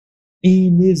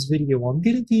In this video, I'm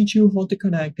going to teach you how to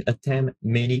connect Atem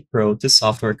Mini Pro to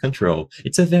software control.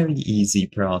 It's a very easy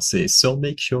process, so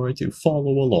make sure to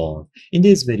follow along. In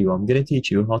this video, I'm going to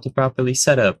teach you how to properly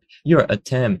set up your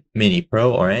Atem Mini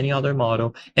Pro or any other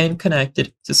model and connect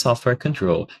it to software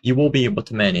control. You will be able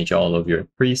to manage all of your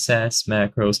presets,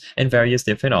 macros, and various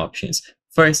different options.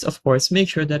 First, of course, make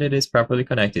sure that it is properly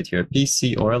connected to your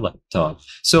PC or a laptop.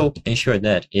 So ensure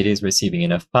that it is receiving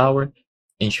enough power.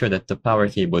 Ensure that the power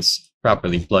cable is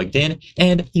properly plugged in,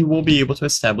 and you will be able to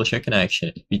establish a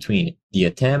connection between the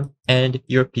Atem and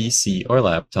your PC or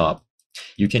laptop.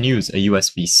 You can use a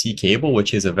USB-C cable,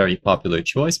 which is a very popular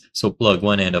choice, so plug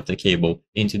one end of the cable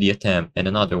into the Atem and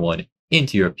another one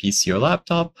into your PC or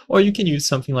laptop, or you can use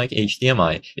something like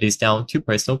HDMI. It is down to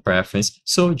personal preference,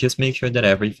 so just make sure that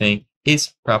everything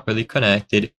is properly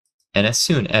connected, and as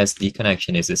soon as the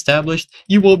connection is established,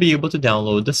 you will be able to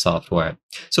download the software.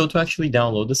 So to actually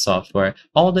download the software,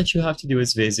 all that you have to do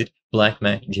is visit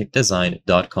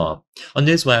blackmagicdesign.com. On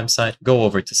this website, go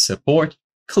over to support,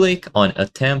 click on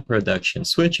Atem Production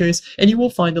Switches, and you will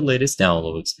find the latest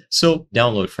downloads. So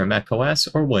download for macOS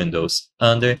or Windows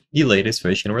under the latest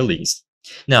version released.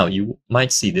 Now, you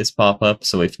might see this pop up,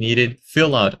 so if needed,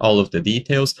 fill out all of the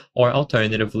details, or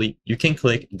alternatively, you can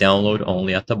click Download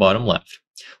Only at the bottom left.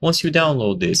 Once you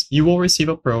download this, you will receive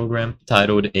a program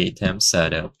titled Atem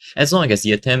Setup. As long as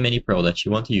the Atem Mini Pro that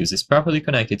you want to use is properly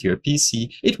connected to your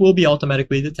PC, it will be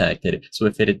automatically detected. So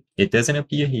if it doesn't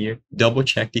appear here, double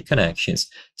check the connections.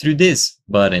 Through this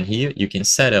button here, you can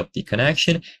set up the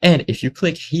connection, and if you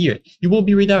click here, you will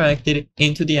be redirected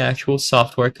into the actual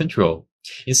software control.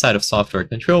 Inside of software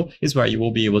control is where you will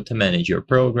be able to manage your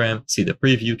program, see the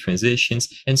preview, transitions,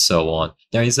 and so on.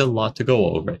 There is a lot to go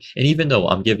over, and even though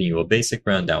I'm giving you a basic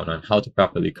rundown on how to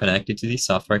properly connect it to the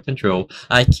software control,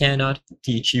 I cannot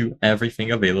teach you everything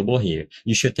available here.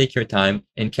 You should take your time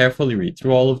and carefully read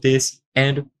through all of this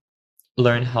and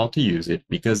learn how to use it,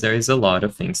 because there is a lot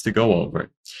of things to go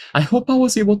over. I hope I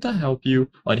was able to help you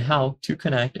on how to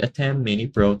connect Atem Mini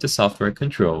Pro to software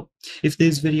control. If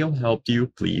this video helped you,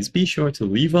 please be sure to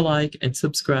leave a like and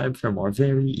subscribe for more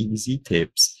very easy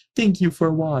tips. Thank you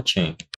for watching.